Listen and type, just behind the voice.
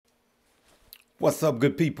What's up,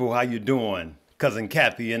 good people? How you doing? Cousin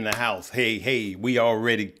Kathy in the house. Hey, we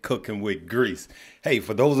already cooking with grease. Hey,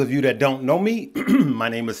 for those of you that don't know me, my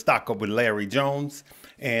name is Stock Up with Larry Jones,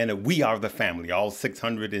 and we are the family, all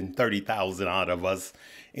 630,000 out of us.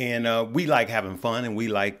 And we like having fun, and we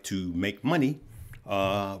like to make money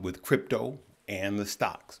with crypto and the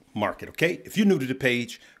stocks market, okay? If you're new to the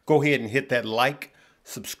page, go ahead and hit that like,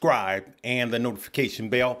 subscribe, and the notification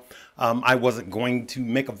bell. I wasn't going to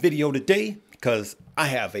make a video today because I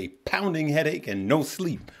have a pounding headache and no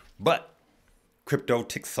sleep, but crypto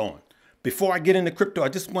ticks on. Before I get into crypto, I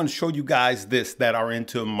just want to show you guys this that are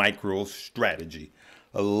into MicroStrategy.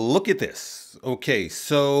 Look at this. Okay,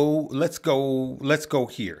 so let's go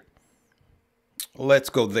here.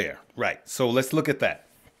 Let's go there. Right. So let's look at that.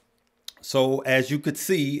 So as you could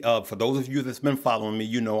see, for those of you that's been following me,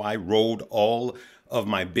 you know I rolled all of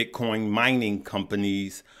my Bitcoin mining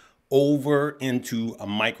companies over into a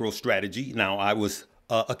MicroStrategy. Now I was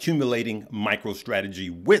accumulating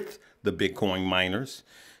MicroStrategy with the Bitcoin miners.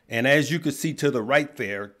 And as you can see to the right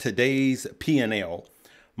there, today's P&L,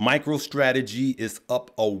 MicroStrategy is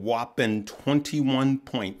up a whopping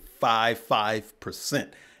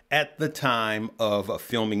 21.55% at the time of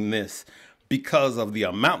filming this. Because of the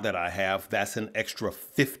amount that I have, that's an extra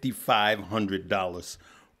 $5,500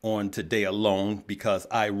 on today alone, because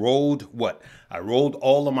I rolled what? I rolled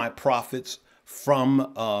all of my profits from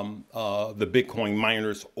the Bitcoin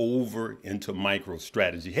miners over into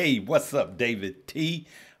MicroStrategy. Hey, what's up, David T?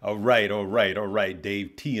 All right,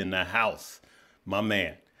 Dave T in the house, my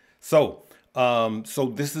man. So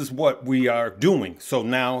this is what we are doing. So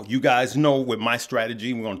now you guys know with my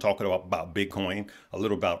strategy, we're going to talk about Bitcoin, a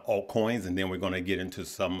little about altcoins, and then we're going to get into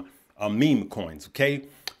some meme coins. Okay.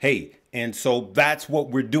 Hey, and so that's what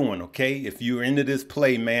we're doing. Okay. If you're into this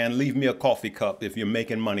play, man, leave me a coffee cup. If you're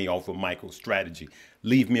making money off of MicroStrategy,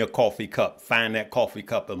 leave me a coffee cup. Find that coffee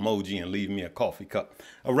cup emoji and leave me a coffee cup.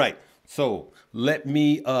 All right. So let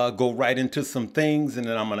me go right into some things, and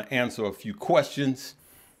then I'm going to answer a few questions.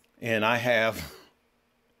 And I have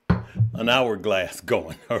an hourglass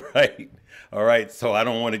going. All right. So I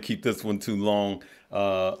don't want to keep this one too long.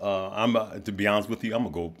 To be honest with you, I'm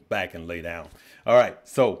gonna go back and lay down. All right.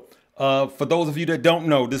 So for those of you that don't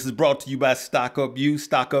know, this is brought to you by Stock Up You.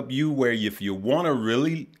 Stock Up You, where if you want to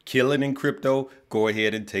really kill it in crypto, go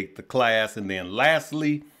ahead and take the class. And then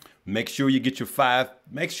lastly, make sure you get your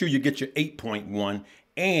 8.1,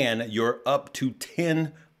 and you're up to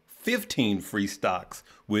 15 free stocks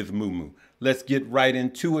with Mumu. Let's get right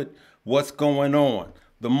into it. What's going on?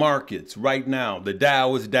 The markets right now, the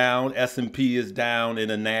Dow is down, S&P is down, and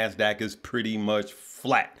the NASDAQ is pretty much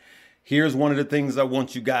flat. Here's one of the things I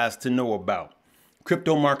want you guys to know about.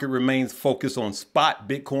 Crypto market remains focused on spot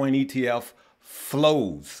Bitcoin ETF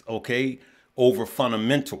flows, okay, over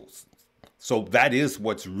fundamentals. So that is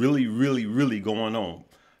what's really going on.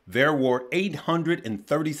 There were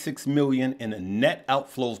 836 million in net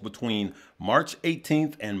outflows between March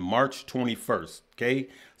 18th and March 21st. Okay,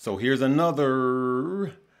 so here's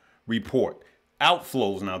another report.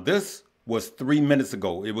 Outflows. Now, this was 3 minutes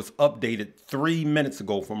ago. It was updated 3 minutes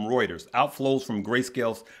ago from Reuters. Outflows from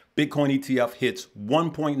Grayscale's Bitcoin ETF hits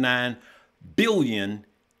 1.9 billion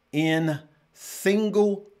in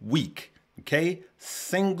single week. Okay,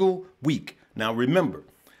 single week. Now, remember,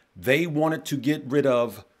 they wanted to get rid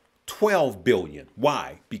of 12 billion.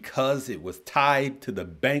 Why? Because it was tied to the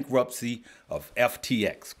bankruptcy of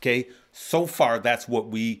FTX. Okay. So far, that's what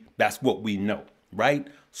we know, right?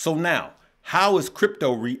 So now, how is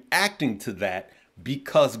crypto reacting to that?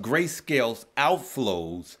 Because Grayscale's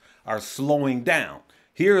outflows are slowing down.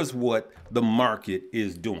 Here's what the market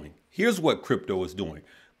is doing. Here's what crypto is doing.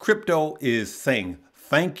 Crypto is saying,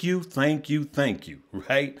 thank you,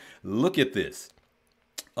 right? Look at this.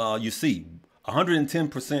 You see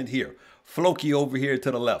 110% here. FLOWKI over here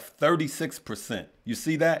to the left, 36%. You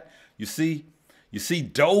see that? You see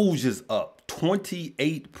Doge is up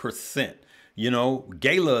 28%. You know,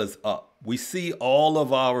 Gala is up. We see all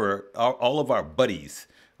of our buddies.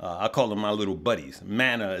 I call them my little buddies.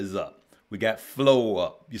 Mana is up. We got Flow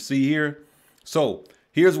up. You see here? So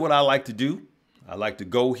here's what I like to do. I like to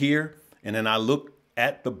go here, and then I look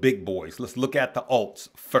at the big boys. Let's look at the alts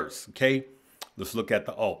first, okay? Let's look at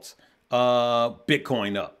the alts.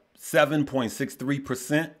 Bitcoin up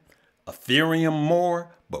 7.63%. Ethereum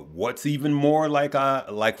more, but what's even more,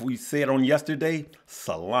 like we said on yesterday,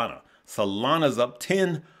 Solana. Solana's up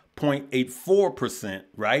 10.84%,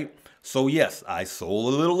 right? So yes, I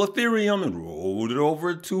sold a little Ethereum and rolled it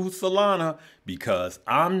over to Solana because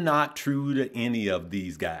I'm not true to any of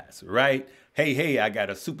these guys, right? Hey, I got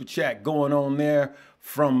a super chat going on there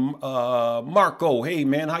from Marco. Hey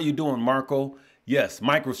man, how you doing, Marco? Yes,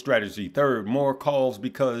 MicroStrategy. Third, more calls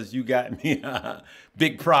because you got me.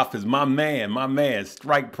 Big profits, my man.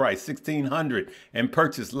 Strike price 1,600 and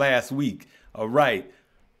purchased last week. All right.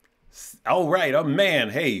 Oh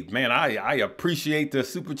man, hey man, I appreciate the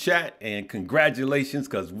super chat and congratulations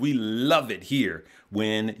because we love it here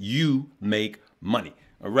when you make money.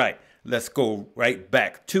 All right, let's go right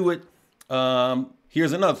back to it.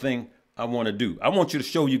 Here's another thing I want to do. I want you to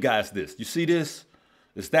show you guys this. You see this?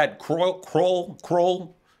 It's that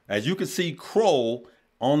Kroll. As you can see, Kroll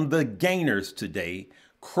on the gainers today.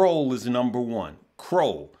 Kroll is number one.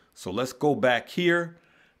 Kroll. So let's go back here.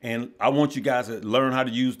 And I want you guys to learn how to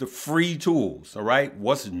use the free tools, all right?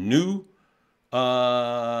 What's new?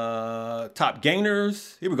 Top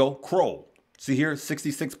gainers, here we go, Kroll. See here,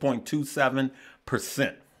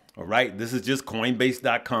 66.27%, all right? This is just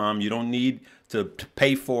Coinbase.com. You don't need to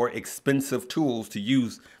pay for expensive tools to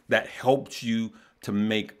use that helps you to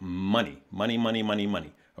make money, money,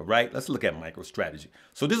 all right? Let's look at MicroStrategy.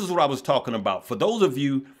 So this is what I was talking about. For those of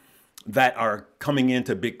you that are coming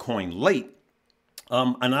into Bitcoin late,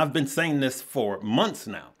 and I've been saying this for months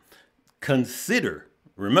now,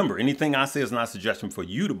 remember, anything I say is not a suggestion for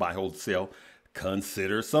you to buy, hold, sell.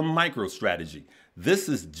 Consider some MicroStrategy. This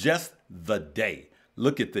is just the day.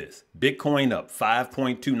 Look at this. Bitcoin up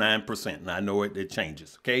 5.29%. And I know it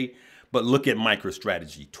changes, okay? But look at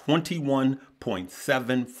MicroStrategy,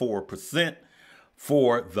 21.74%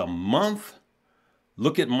 for the month.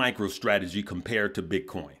 Look at MicroStrategy compared to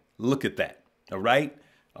Bitcoin. Look at that, all right?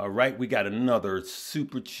 All right, we got another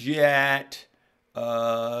super chat.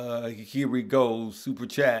 Here we go, super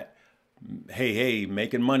chat. Hey,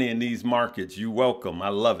 making money in these markets. You're welcome. I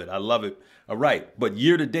love it. All right, but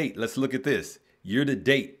year to date, let's look at this. Year to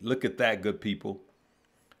date, look at that, good people.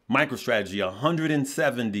 MicroStrategy,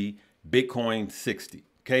 170, Bitcoin 60.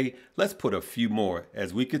 Okay, let's put a few more.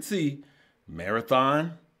 As we could see,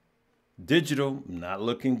 Marathon, digital, not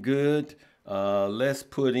looking good. Let's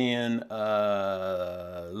put in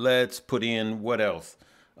what else?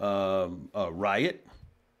 Riot.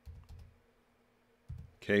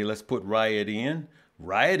 Okay, let's put Riot in.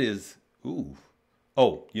 Riot is, ooh.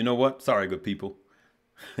 Oh, you know what? Sorry, good people.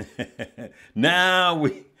 now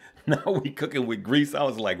we cooking with grease. I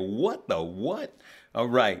was like, what the what? All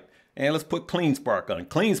right. And let's put CleanSpark on.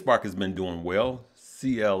 CleanSpark has been doing well.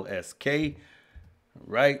 CLSK.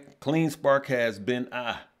 Right? CleanSpark has been,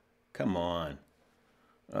 come on.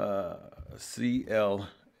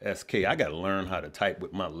 CLSK. I got to learn how to type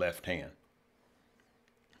with my left hand.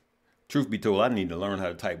 Truth be told, I need to learn how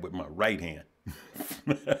to type with my right hand.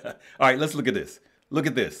 All right, let's look at this. Look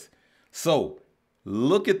at this. So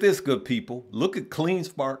look at this, good people. Look at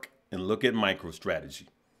CleanSpark and look at MicroStrategy.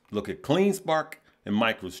 Look at CleanSpark and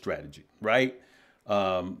MicroStrategy, right?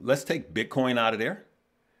 Let's take Bitcoin out of there.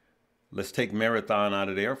 Let's take Marathon out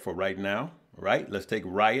of there for right now, right? Let's take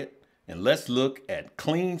Riot. And let's look at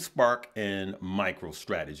CleanSpark and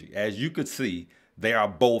MicroStrategy. As you could see, they are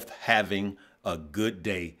both having a good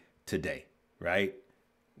day today, right?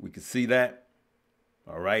 We can see that.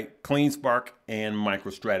 All right. CleanSpark and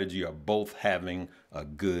MicroStrategy are both having a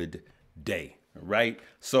good day. All right.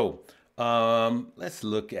 So let's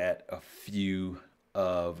look at a few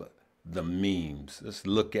of the memes. Let's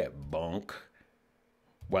look at bonk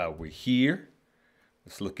while we're here.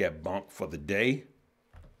 Let's look at bonk for the day.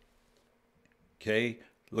 Okay,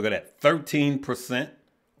 look at that, 13%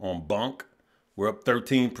 on bonk. We're up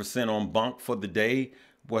 13% on bonk for the day.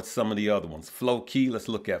 What's some of the other ones? FLOWKI, let's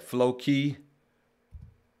look at FLOWKI.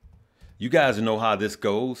 You guys know how this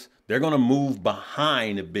goes. They're going to move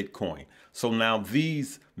behind the Bitcoin. So now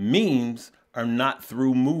these memes are not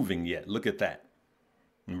through moving yet. Look at that,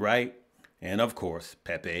 right? And of course,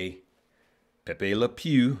 Pepe Le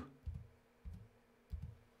Pew.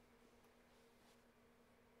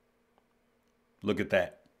 Look at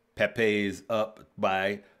that. Pepe is up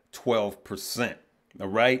by 12%. All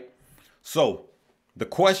right. So the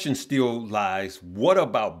question still lies, what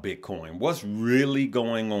about Bitcoin? What's really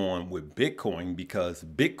going on with Bitcoin? Because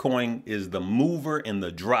Bitcoin is the mover and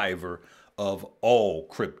the driver of all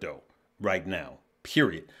crypto right now,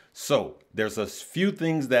 period. So there's a few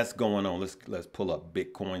things that's going on. Let's pull up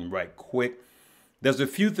Bitcoin right quick. There's a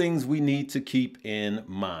few things we need to keep in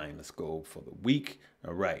mind. Let's go for the week.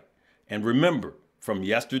 All right. And remember, from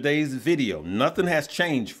yesterday's video, nothing has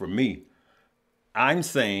changed for me. I'm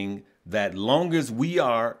saying that long as we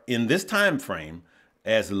are in this time frame,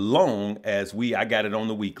 as long as I got it on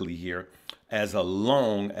the weekly here, as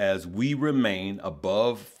long as we remain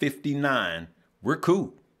above 59, we're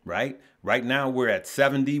cool, right? Right now we're at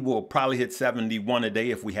 70. We'll probably hit 71 a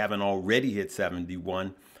day if we haven't already hit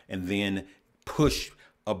 71, and then push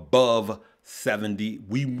above 70.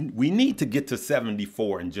 We need to get to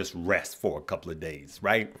 74 and just rest for a couple of days,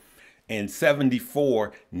 right? And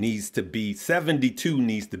 72 needs to be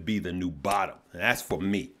the new bottom. And that's for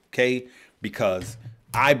me, okay? Because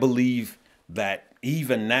I believe that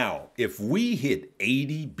even now, if we hit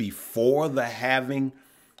 80 before the halving,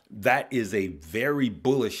 that is a very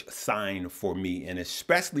bullish sign for me. And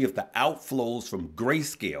especially if the outflows from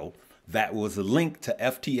Grayscale that was linked to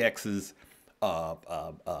FTX's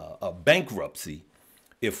bankruptcy,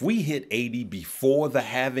 if we hit 80 before the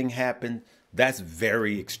halving happened, that's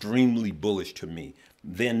very extremely bullish to me.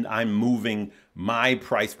 Then I'm moving my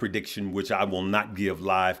price prediction, which I will not give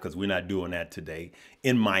live because we're not doing that today,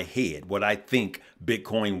 in my head, what I think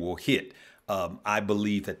Bitcoin will hit. I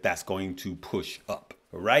believe that that's going to push up.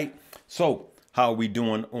 All right. So how are we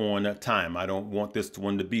doing on time? I don't want this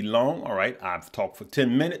one to be long. All right. I've talked for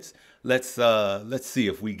 10 minutes. Let's see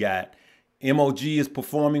if we got MOG is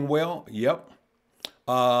performing well. Yep.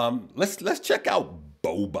 Let's check out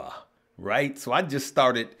boba. Right. So I just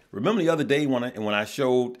started. Remember the other day when I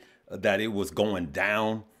showed that it was going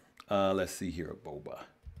down. Let's see here, boba.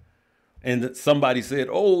 And somebody said,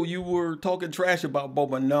 "Oh, you were talking trash about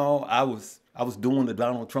boba." No, I was doing the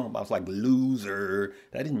Donald Trump. I was like, loser.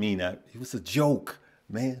 That didn't mean that. It was a joke,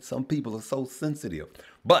 man. Some people are so sensitive.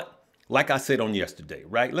 But like I said on yesterday,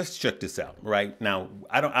 right? Let's check this out, right? Now,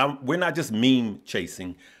 we're not just meme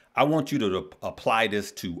chasing. I want you to apply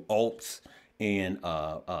this to alts and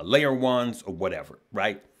layer ones or whatever,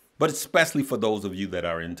 right? But especially for those of you that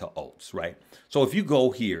are into alts, right? So if you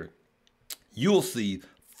go here, you'll see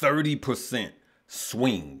 30%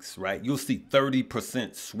 swings, right? You'll see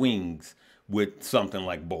 30% swings with something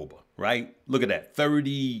like boba, right? Look at that,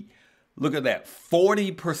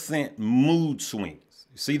 40% mood swings.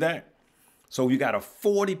 You see that? So you got a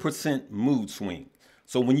 40% mood swing.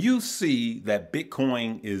 So when you see that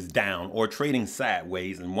Bitcoin is down or trading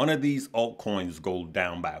sideways and one of these altcoins go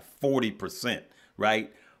down by 40%,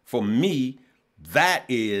 right? For me, that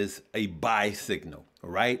is a buy signal,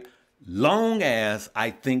 right? Long as I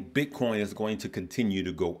think Bitcoin is going to continue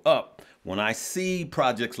to go up. When I see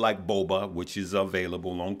projects like boba, which is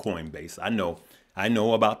available on Coinbase, I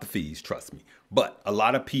know about the fees, trust me. But a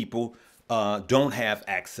lot of people don't have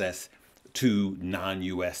access to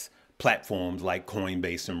non-US platforms like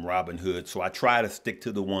Coinbase and Robinhood. So I try to stick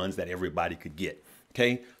to the ones that everybody could get.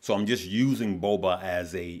 Okay, so I'm just using boba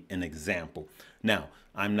as an example. Now,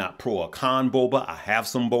 I'm not pro or con boba. I have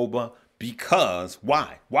some boba because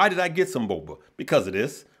why? Why did I get some boba? Because of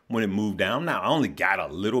this. When it moved down. Now, I only got a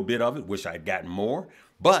little bit of it. Wish I'd gotten more.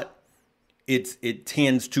 But it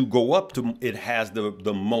tends to go up to, it has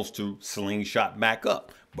the most to slingshot back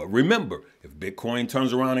up. But remember, if Bitcoin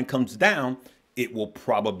turns around and comes down, it will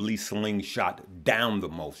probably slingshot down the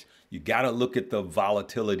most. You got to look at the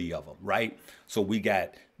volatility of them, right? So we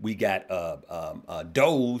got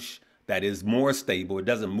Doge that is more stable. It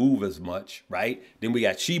doesn't move as much, right? Then we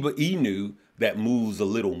got Shiba-inu that moves a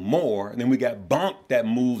little more. And then we got bonk that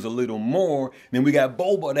moves a little more. And then we got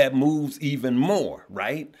boba that moves even more,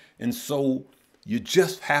 right? And so you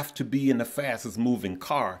just have to be in the fastest moving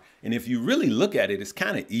car. And if you really look at it, it's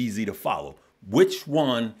kind of easy to follow. Which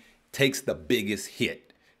one takes the biggest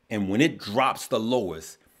hit? And when it drops the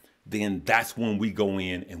lowest, then that's when we go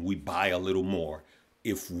in and we buy a little more.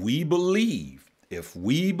 If we believe that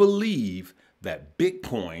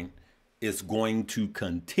Bitcoin is going to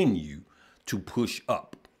continue to push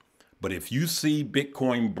up. But if you see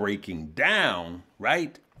Bitcoin breaking down,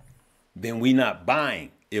 right, then we're not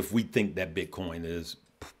buying if we think that Bitcoin is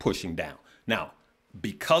pushing down. Now,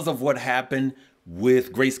 because of what happened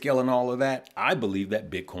with Grayscale and all of that, I believe that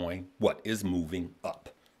Bitcoin, is moving up,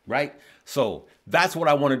 right? So that's what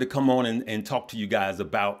I wanted to come on and talk to you guys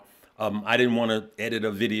about. I didn't want to edit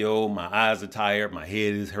a video. My eyes are tired. My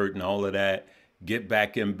head is hurting, all of that. Get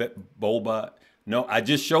back in boba. No, I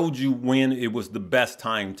just showed you when it was the best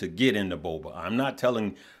time to get into boba. I'm not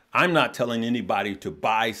telling anybody to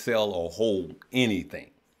buy, sell, or hold anything.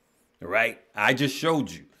 All right? I just showed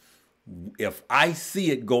you. If I see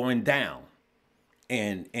it going down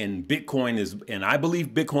and Bitcoin is, and I believe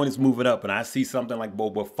Bitcoin is moving up, and I see something like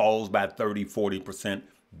boba falls by 30, 40%,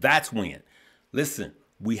 that's when. Listen,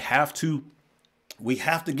 we have to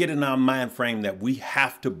get in our mind frame that we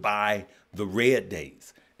have to buy the red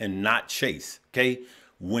days and not chase, okay?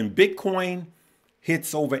 When Bitcoin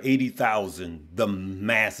hits over 80,000, the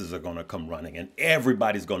masses are going to come running and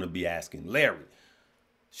everybody's going to be asking, Larry,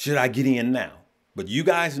 should I get in now? But you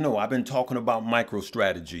guys know I've been talking about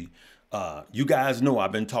MicroStrategy You guys know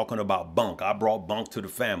I've been talking about bonk. I brought bonk to the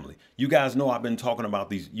family. You guys know I've been talking about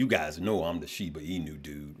these. You guys know I'm the Shiba-inu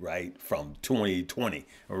dude, right? From 2020,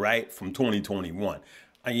 right? From 2021.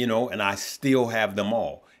 You know, and I still have them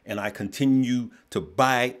all. And I continue to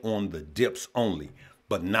buy on the dips only,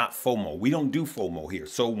 but not FOMO. We don't do FOMO here.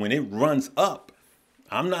 So when it runs up,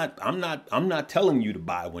 I'm not telling you to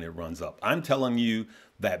buy when it runs up. I'm telling you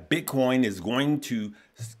that Bitcoin is going to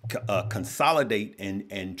consolidate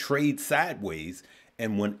and trade sideways.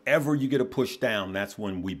 And whenever you get a push down, that's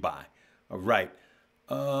when we buy. All right.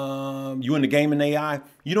 You in the gaming AI?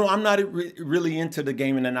 You know, I'm not really into the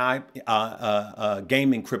gaming and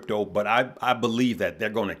gaming crypto, but I believe that they're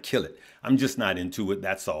going to kill it. I'm just not into it.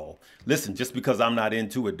 That's all. Listen, just because I'm not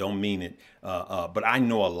into it, don't mean it. But I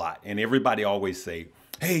know a lot, and everybody always say,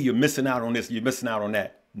 "Hey, you're missing out on this. You're missing out on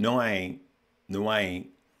that." No, I ain't. No, I ain't.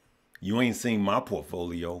 You ain't seen my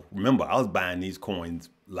portfolio. Remember, I was buying these coins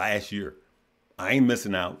last year. I ain't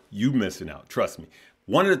missing out. You missing out. Trust me.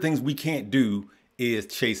 One of the things we can't do is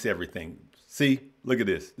chase everything. See, look at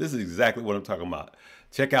this. This is exactly what I'm talking about.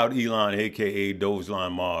 Check out Elon, aka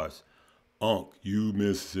Dogeline Mars. Unc, you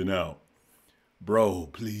missing out. Bro,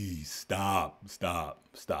 please stop.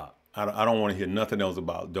 I don't want to hear nothing else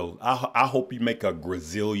about Doge. I hope you make $1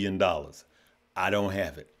 gazillion. I don't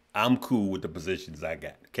have it. I'm cool with the positions I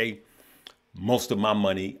got, okay? Most of my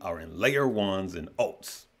money are in layer ones and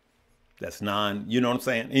alts. That's you know what I'm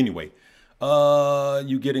saying? Anyway.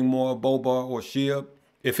 You getting more boba or SHIB?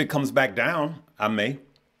 If it comes back down, I may.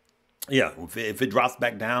 Yeah, if it drops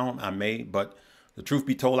back down, I may. But the truth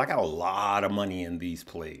be told, I got a lot of money in these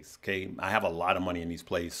plays. Okay, I have a lot of money in these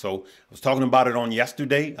plays. So I was talking about it on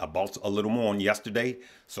yesterday. I bought a little more on yesterday.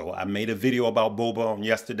 So I made a video about boba on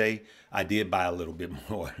yesterday. I did buy a little bit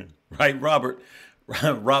more, right, Robert?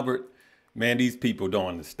 Robert. Man, these people don't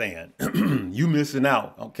understand. You missing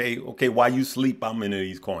out. Okay. While you sleep, I'm into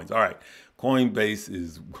these coins. All right. Coinbase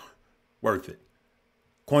is worth it.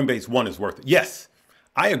 Coinbase One is worth it. Yes,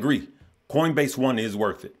 I agree. Coinbase One is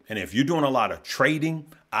worth it. And if you're doing a lot of trading,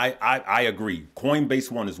 I agree. Coinbase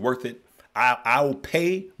One is worth it. I will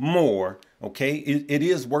pay more. Okay. It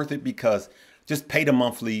is worth it because just pay the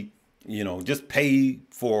monthly, you know, just pay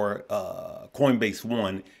for Coinbase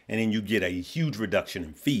One and then you get a huge reduction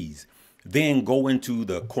in fees. Then go into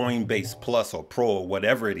the Coinbase Plus or Pro or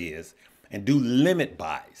whatever it is and do limit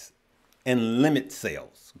buys and limit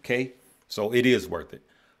sales. Okay. So it is worth it.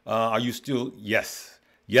 Are you still? Yes.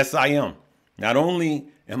 Yes, I am. Not only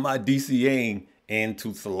am I DCAing into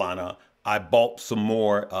Solana, I bought some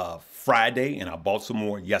more Friday and I bought some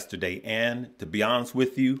more yesterday. And to be honest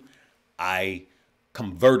with you, I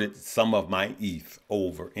converted some of my ETH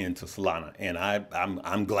over into Solana, and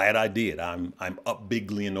I'm glad I did. I'm up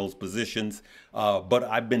bigly in those positions, but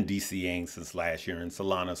I've been DCAing since last year in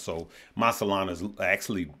Solana, so my Solana is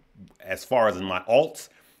actually, as far as in my alts,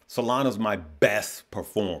 Solana's my best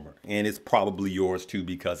performer, and it's probably yours too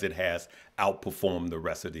because it has outperformed the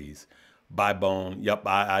rest of these. Buy Bone, yep,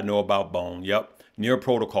 I know about Bone, yep. Near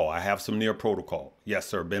Protocol, I have some Near Protocol. Yes,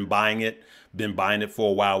 sir, been buying it for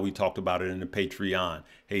a while. We talked about it in the Patreon.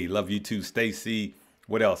 Hey, love you too, Stacy.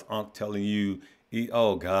 What else? Unc telling you,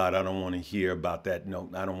 oh God, I don't want to hear about that. No,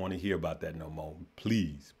 I don't want to hear about that no more.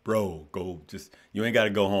 Please, bro, go, you ain't got to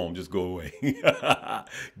go home, just go away.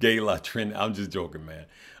 Gayla, Trent, I'm just joking, man.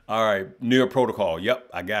 All right, Near Protocol, yep,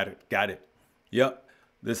 I got it. Yep,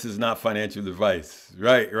 this is not financial advice.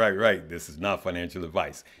 Right. This is not financial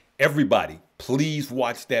advice. Everybody, please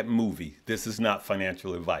watch that movie. This is not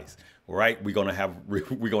financial advice. All right, we're gonna have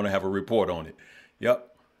a report on it.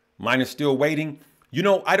 Yep, miners still waiting. You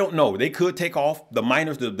know, I don't know. They could take off. The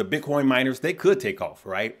miners, the Bitcoin miners, they could take off.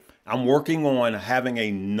 Right. I'm working on having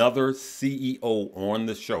another CEO on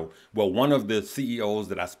the show. Well, one of the CEOs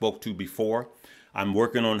that I spoke to before, I'm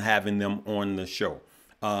working on having them on the show.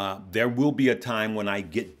 There will be a time when I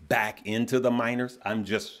get back into the miners. I'm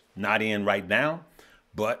just not in right now.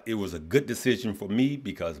 But it was a good decision for me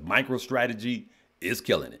because MicroStrategy is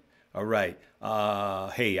killing it. All right.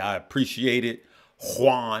 Hey, I appreciate it.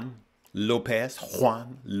 Juan Lopez.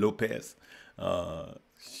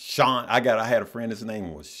 Sean, I had a friend, his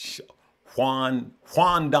name was Juan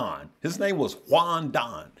Don. His name was Juan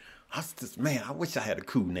Don. Man, I wish I had a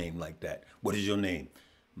cool name like that. What is your name?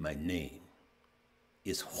 My name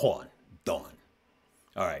is Juan Don.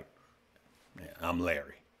 All right. Man, I'm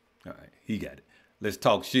Larry. All right. He got it. Let's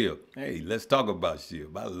talk SHIB. Hey, let's talk about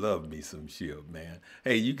SHIB. I love me some SHIB, man.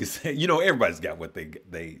 Hey, you can say, you know, everybody's got what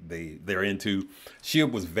they're into.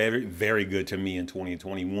 SHIB was very, very good to me in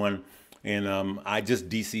 2021. And I just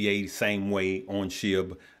DCA same way on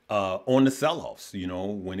SHIB on the sell-offs, you know,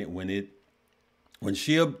 when it When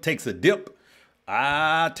SHIB takes a dip,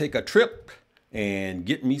 I take a trip and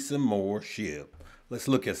get me some more SHIB. Let's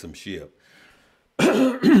look at some SHIB.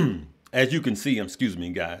 As you can see, excuse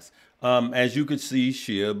me, guys. As you can see,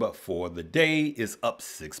 SHIB for the day is up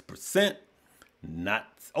 6%.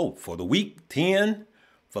 For the week, 10.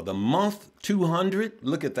 For the month, 200.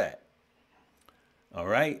 Look at that. All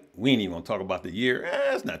right. We ain't even gonna talk about the year.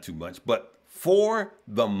 It's not too much. But for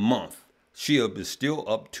the month, SHIB is still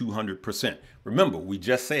up 200%. Remember, we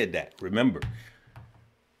just said that. Remember,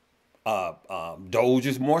 Doge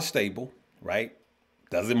is more stable, right?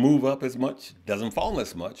 Doesn't move up as much, doesn't fall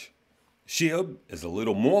as much. SHIB is a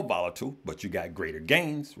little more volatile, but you got greater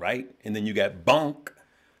gains, right? And then you got bonk,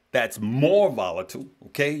 that's more volatile,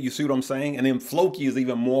 okay? You see what I'm saying? And then FLOWKI is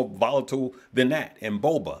even more volatile than that, and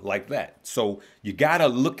boba, like that. So you gotta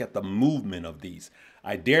look at the movement of these.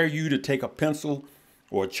 I dare you to take a pencil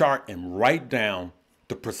or a chart and write down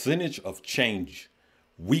the percentage of change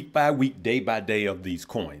week by week, day by day of these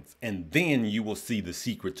coins. And then you will see the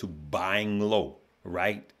secret to buying low,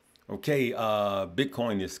 right? Okay,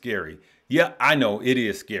 Bitcoin is scary. Yeah, I know it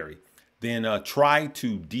is scary. Then try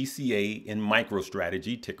to DCA in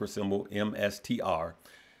MicroStrategy, ticker symbol MSTR.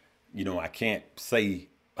 You know, I can't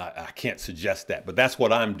suggest that, but that's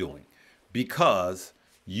what I'm doing because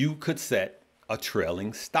you could set a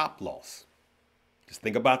trailing stop loss. Just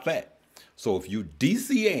think about that. So if you're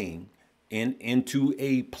DCAing into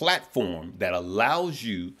a platform that allows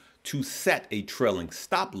you to set a trailing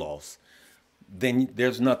stop loss, then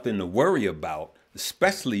there's nothing to worry about,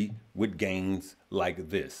 especially with gains like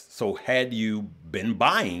this. So had you been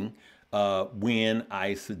buying when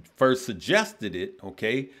I first suggested it,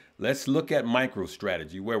 okay, let's look at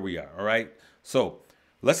MicroStrategy, where we are, all right? So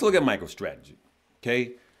let's look at MicroStrategy,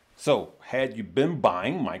 okay? So had you been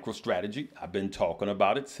buying MicroStrategy, I've been talking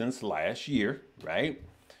about it since last year, right?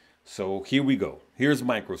 So here we go. Here's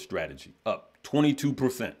MicroStrategy, up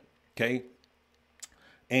 22%, okay?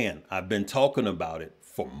 And I've been talking about it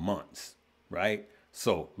for months, right?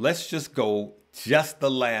 So let's just go just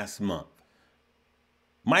the last month.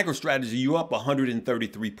 MicroStrategy, you up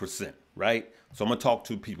 133%, right? So I'm gonna talk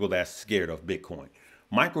to people that's scared of Bitcoin.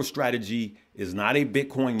 MicroStrategy is not a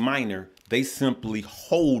Bitcoin miner. They simply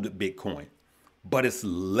hold Bitcoin, but it's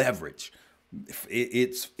leverage.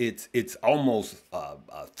 It's almost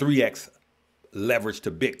 3x leverage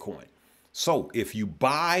to Bitcoin. So if you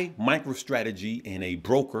buy MicroStrategy in a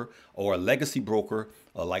broker or a legacy broker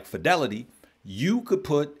like Fidelity, you could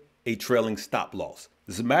put a trailing stop loss.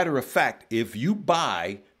 As a matter of fact, if you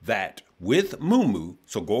buy that with Moomoo,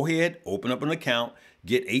 so go ahead, open up an account,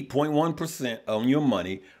 get 8.1% on your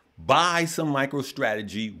money, buy some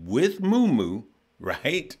MicroStrategy with Moomoo,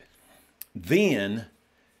 right? Then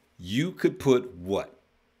you could put what?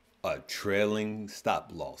 A trailing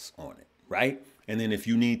stop loss on it, right? And then if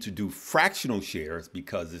you need to do fractional shares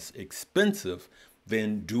because it's expensive,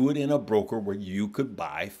 then do it in a broker where you could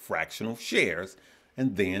buy fractional shares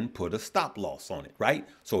and then put a stop loss on it, right?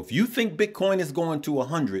 So if you think Bitcoin is going to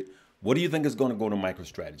 100, what do you think is going to go to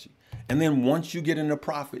MicroStrategy? And then once you get into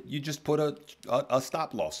profit, you just put a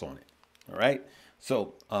stop loss on it, all right?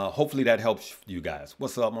 So hopefully that helps you guys.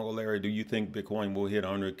 What's up, Uncle Larry? Do you think Bitcoin will hit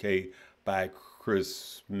 100K by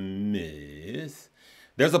Christmas?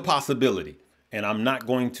 There's a possibility, and I'm not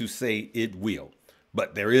going to say it will,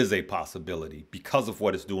 but there is a possibility because of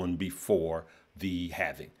what it's doing before the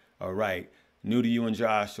halving. All right. New to you and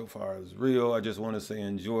Josh, so far is real. I just want to say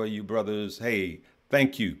enjoy you, brothers. Hey,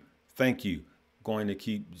 thank you. Thank you. Going to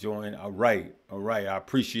keep joining. All right. All right. I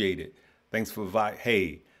appreciate it. Thanks for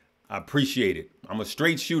hey, I appreciate it. I'm a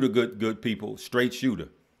straight shooter, good people. Straight shooter.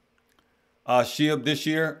 SHIB this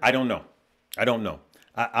year, I don't know. I don't know.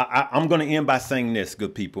 I'm going to end by saying this,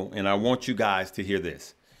 good people, and I want you guys to hear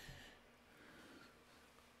this.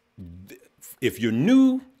 If you're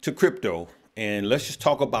new to crypto, and let's just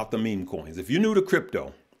talk about the meme coins. If you're new to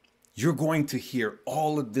crypto, you're going to hear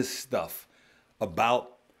all of this stuff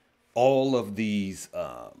about all of these.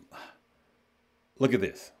 Look at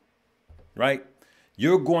this, right?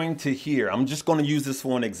 You're going to hear, I'm just going to use this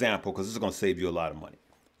for an example because this is going to save you a lot of money.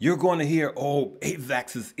 You're going to hear, oh,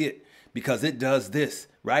 AVAX is it because it does this,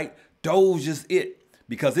 right? Doge is it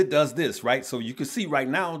because it does this, right? So you can see right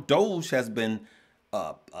now, Doge has been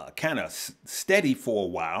kind of steady for a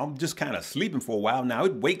while, just kind of sleeping for a while. Now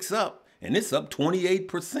it wakes up and it's up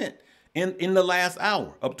 28% in the last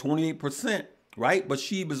hour, up 28%, right? But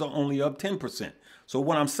SHIB is only up 10%. So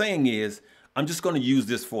what I'm saying is, I'm just going to use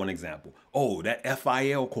this for an example. Oh, that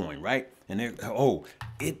FIL coin, right? And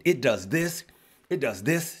it does this, it does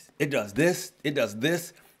this, it does this, it does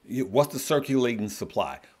this. What's the circulating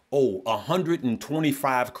supply? Oh,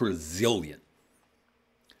 125 quadrillion.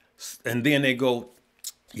 And then they go,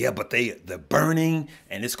 yeah, but they're burning,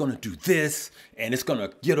 and it's going to do this, and it's going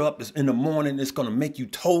to get up in the morning. It's going to make you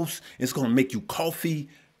toast. It's going to make you coffee.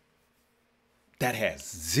 That has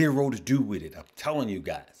zero to do with it. I'm telling you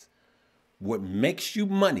guys, what makes you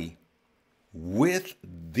money with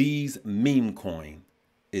these meme coin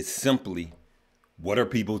is simply, what are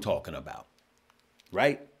people talking about,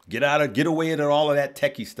 right? Get away at all of that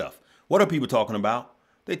techie stuff. What are people talking about?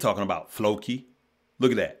 They talking about FLOWKI.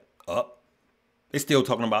 Look at that, up. They're still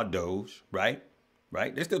talking about Doge, right?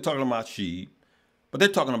 Right? They're still talking about SHIB, but they're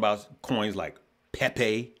talking about coins like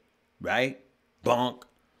pepe, right? Bonk,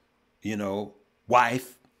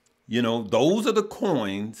 wife. Those are the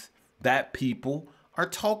coins that people are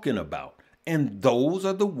talking about. And those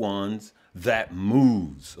are the ones that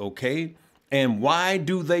moves, okay? And why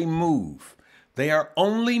do they move? They are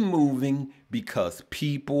only moving because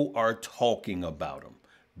people are talking about them.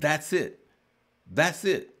 That's it. That's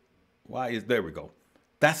it. There we go.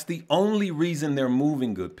 That's the only reason they're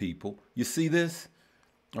moving, good people. You see this?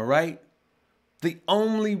 All right? The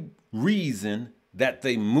only reason that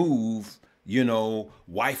they move,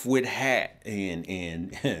 wife with hat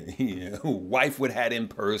and wife with hat in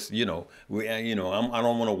purse, I don't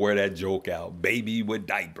want to wear that joke out. Baby with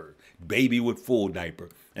diaper, baby with full diaper.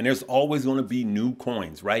 And there's always going to be new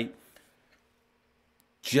coins, right?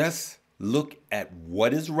 Just look at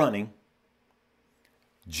what is running.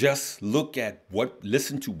 Just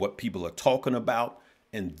listen to what people are talking about,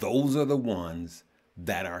 and those are the ones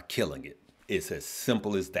that are killing it. It's as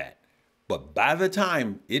simple as that. But by the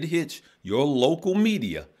time it hits your local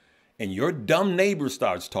media and your dumb neighbor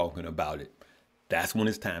starts talking about it, that's when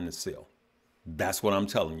it's time to sell. That's what I'm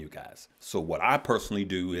telling you guys. So what I personally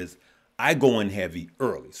do is I go in heavy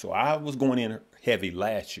early. So I was going in heavy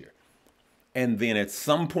last year. And then at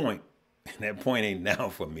some point, and that point ain't now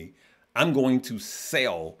for me, I'm going to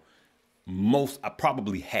sell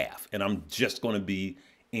probably half, and I'm just going to be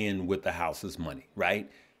in with the house's money,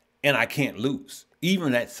 right? And I can't lose.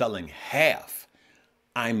 Even at selling half,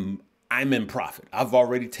 I'm in profit. I've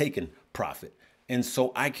already taken profit, and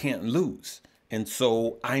so I can't lose. And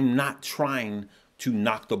so I'm not trying to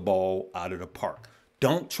knock the ball out of the park.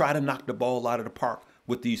 Don't try to knock the ball out of the park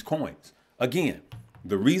with these coins. Again,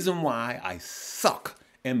 the reason why I suck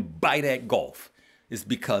and bite at golf is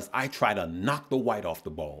because I try to knock the white off the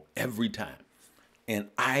ball every time. And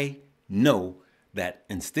I know that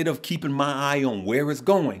instead of keeping my eye on where it's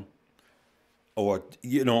going, or,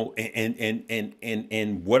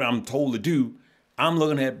 and what I'm told to do, I'm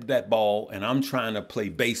looking at that ball and I'm trying to play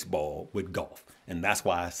baseball with golf. And that's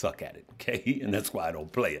why I suck at it, okay? And that's why I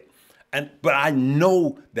don't play it. But I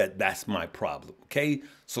know that that's my problem, okay?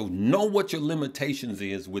 So know what your limitations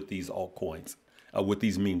is with these altcoins, with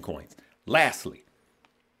these meme coins. Lastly,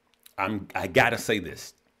 I gotta say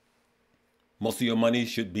this. Most of your money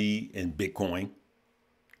should be in Bitcoin,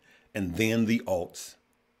 and then the alts,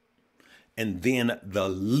 and then the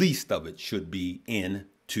least of it should be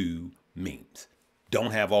into memes. Don't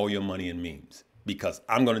have all your money in memes, because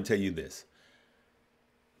I'm gonna tell you this.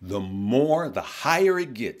 The higher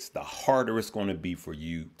it gets, the harder it's gonna be for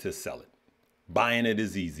you to sell it. Buying it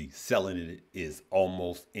is easy. Selling it is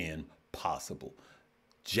almost impossible.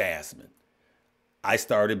 Jasmine. I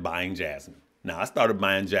started buying Jasmine. Now, I started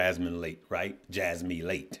buying Jasmine late, right? Jasmine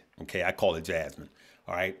late. Okay, I call it Jasmine.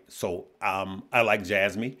 All right. So I like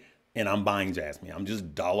Jasmine, and I'm buying Jasmine. I'm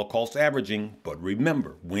just dollar cost averaging. But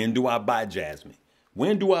remember, when do I buy Jasmine?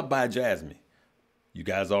 When do I buy Jasmine? You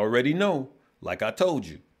guys already know, like I told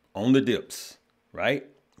you, on the dips, right?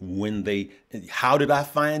 How did I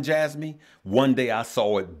find Jasmine? One day I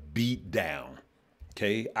saw it beat down.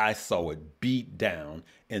 Okay, I saw it beat down,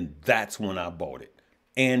 and that's when I bought it.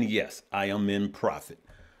 And yes, I am in profit.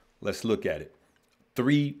 Let's look at it.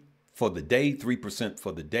 3% for the day, 3%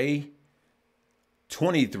 for the day,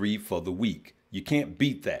 23 for the week. You can't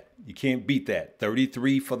beat that. You can't beat that.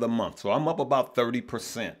 33 for the month. So I'm up about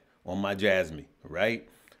 30% on my Jasmine, right?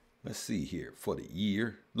 Let's see here for the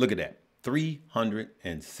year. Look at that.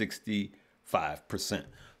 365%.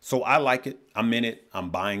 So I like it. I'm in it. I'm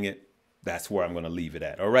buying it. That's where I'm going to leave it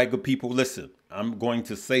at. All right, good people, listen, I'm going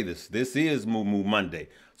to say this. This is Moo Moo Monday.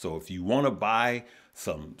 So if you want to buy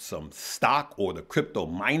some stock or the crypto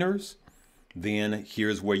miners, then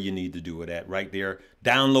here's where you need to do it at right there.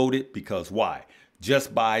 Download it, because why?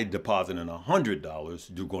 Just by depositing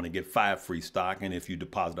 $100, you're going to get 5 free stock. And if you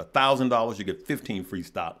deposit $1,000, you get 15 free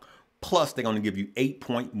stock. Plus, they're going to give you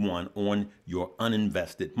 8.1 on your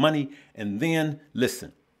uninvested money. And then,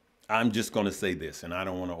 listen, I'm just going to say this, and I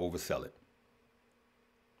don't want to oversell it.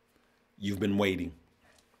 You've been waiting.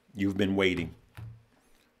 You've been waiting.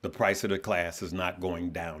 The price of the class is not going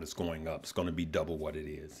down, it's going up. It's going to be double what it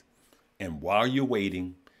is. And while you're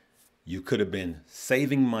waiting, you could have been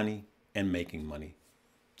saving money and making money.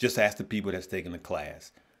 Just ask the people that's taking the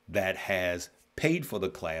class that has paid for the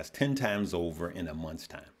class 10 times over in a month's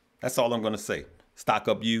time. That's all I'm going to say. Stock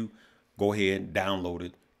Up You, go ahead, download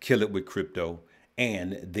it, kill it with crypto,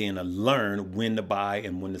 and then learn when to buy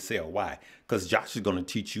and when to sell. Why? Because Josh is going to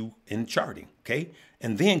teach you in charting, okay?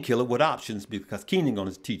 And then kill it with options because Keenan's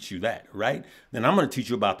going to teach you that, right? Then I'm going to teach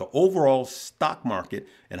you about the overall stock market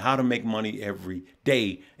and how to make money every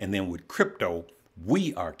day. And then with crypto,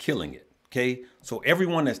 we are killing it, okay? So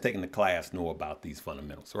everyone that's taking the class know about these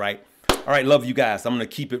fundamentals, right? All right, love you guys. I'm going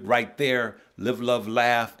to keep it right there. Live, love,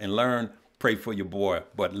 laugh, and learn. Pray for your boy.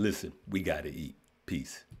 But listen, we got to eat.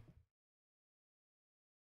 Peace.